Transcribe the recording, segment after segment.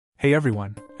Hey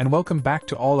everyone, and welcome back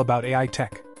to All About AI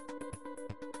Tech.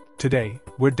 Today,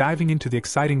 we're diving into the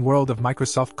exciting world of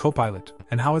Microsoft Copilot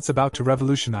and how it's about to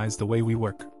revolutionize the way we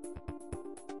work.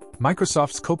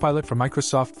 Microsoft's Copilot for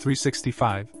Microsoft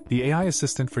 365, the AI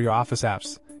assistant for your Office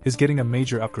apps, is getting a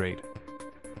major upgrade.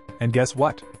 And guess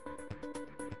what?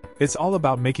 It's all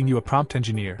about making you a prompt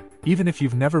engineer, even if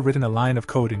you've never written a line of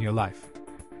code in your life.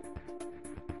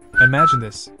 Imagine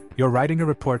this: you're writing a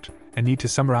report and need to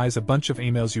summarize a bunch of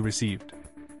emails you received.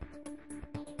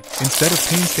 Instead of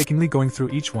painstakingly going through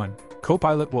each one,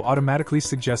 Copilot will automatically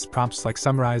suggest prompts like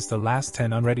summarize the last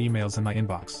 10 unread emails in my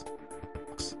inbox.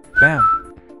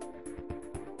 Bam!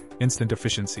 Instant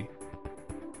efficiency.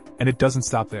 And it doesn't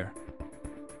stop there.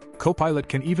 Copilot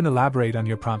can even elaborate on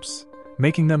your prompts,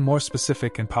 making them more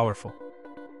specific and powerful.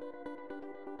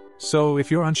 So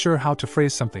if you're unsure how to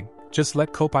phrase something, just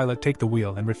let Copilot take the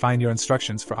wheel and refine your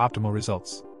instructions for optimal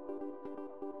results.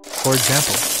 For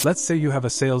example, let's say you have a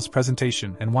sales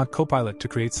presentation and want Copilot to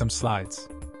create some slides.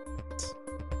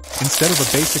 Instead of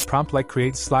a basic prompt like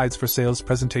create slides for sales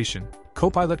presentation,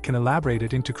 Copilot can elaborate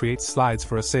it into create slides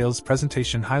for a sales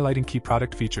presentation highlighting key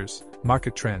product features,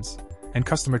 market trends, and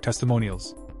customer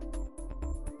testimonials.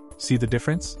 See the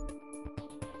difference?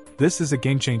 This is a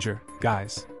game changer,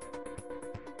 guys.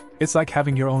 It's like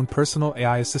having your own personal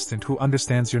AI assistant who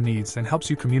understands your needs and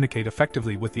helps you communicate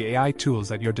effectively with the AI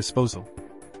tools at your disposal.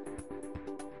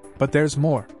 But there's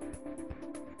more.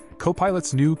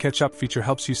 Copilot's new catch-up feature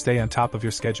helps you stay on top of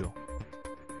your schedule.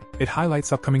 It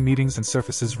highlights upcoming meetings and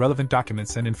surfaces relevant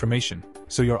documents and information,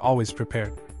 so you're always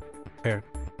prepared.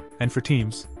 And for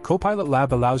teams, Copilot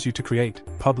Lab allows you to create,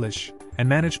 publish, and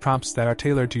manage prompts that are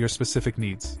tailored to your specific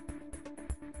needs.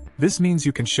 This means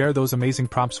you can share those amazing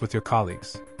prompts with your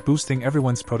colleagues, boosting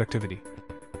everyone's productivity.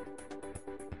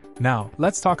 Now,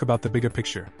 let's talk about the bigger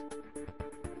picture.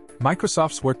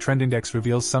 Microsoft's Work Trend Index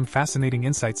reveals some fascinating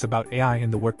insights about AI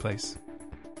in the workplace.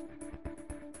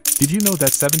 Did you know that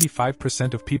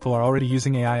 75% of people are already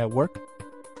using AI at work?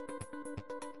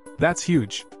 That's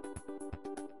huge.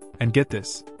 And get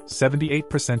this,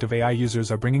 78% of AI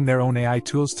users are bringing their own AI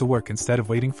tools to work instead of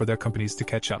waiting for their companies to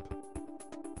catch up.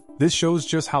 This shows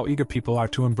just how eager people are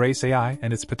to embrace AI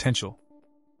and its potential.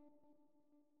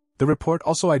 The report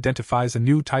also identifies a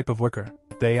new type of worker,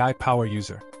 the AI power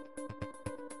user.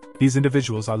 These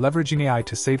individuals are leveraging AI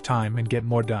to save time and get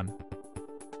more done.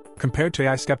 Compared to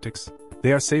AI skeptics,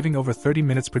 they are saving over 30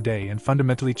 minutes per day and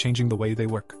fundamentally changing the way they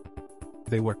work.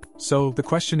 So the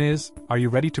question is, are you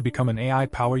ready to become an AI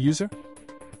power user?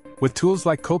 With tools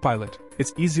like Copilot,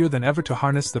 it's easier than ever to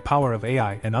harness the power of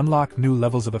AI and unlock new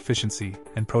levels of efficiency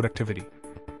and productivity.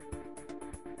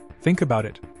 Think about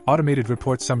it: automated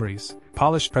report summaries,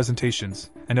 polished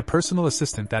presentations, and a personal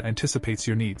assistant that anticipates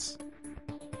your needs.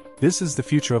 This is the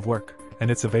future of work,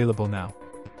 and it's available now.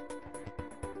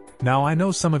 Now I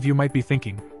know some of you might be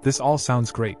thinking, this all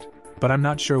sounds great, but I'm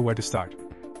not sure where to start.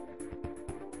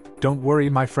 Don't worry,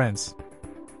 my friends.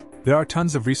 There are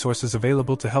tons of resources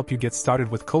available to help you get started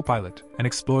with Copilot and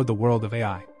explore the world of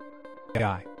AI.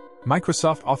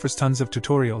 Microsoft offers tons of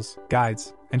tutorials,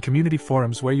 guides, and community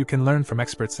forums where you can learn from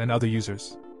experts and other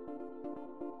users.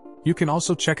 You can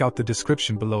also check out the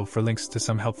description below for links to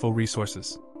some helpful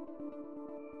resources.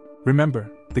 Remember,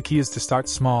 the key is to start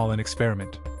small and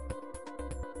experiment.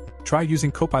 Try using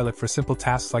Copilot for simple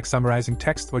tasks like summarizing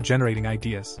text or generating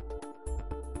ideas.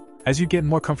 As you get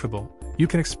more comfortable, you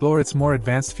can explore its more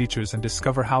advanced features and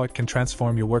discover how it can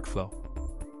transform your workflow.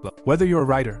 Whether you're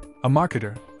a writer, a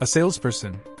marketer, a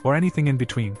salesperson, or anything in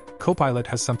between, Copilot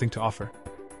has something to offer.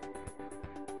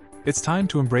 It's time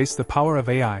to embrace the power of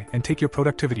AI and take your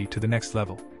productivity to the next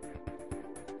level.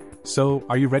 So,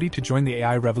 are you ready to join the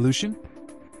AI revolution?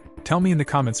 Tell me in the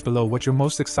comments below what you're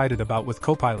most excited about with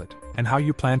Copilot and how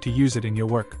you plan to use it in your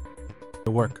work.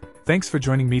 Thanks for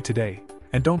joining me today,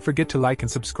 and don't forget to like and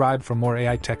subscribe for more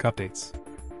AI tech updates.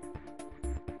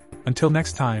 Until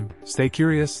next time, stay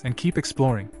curious and keep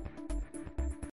exploring.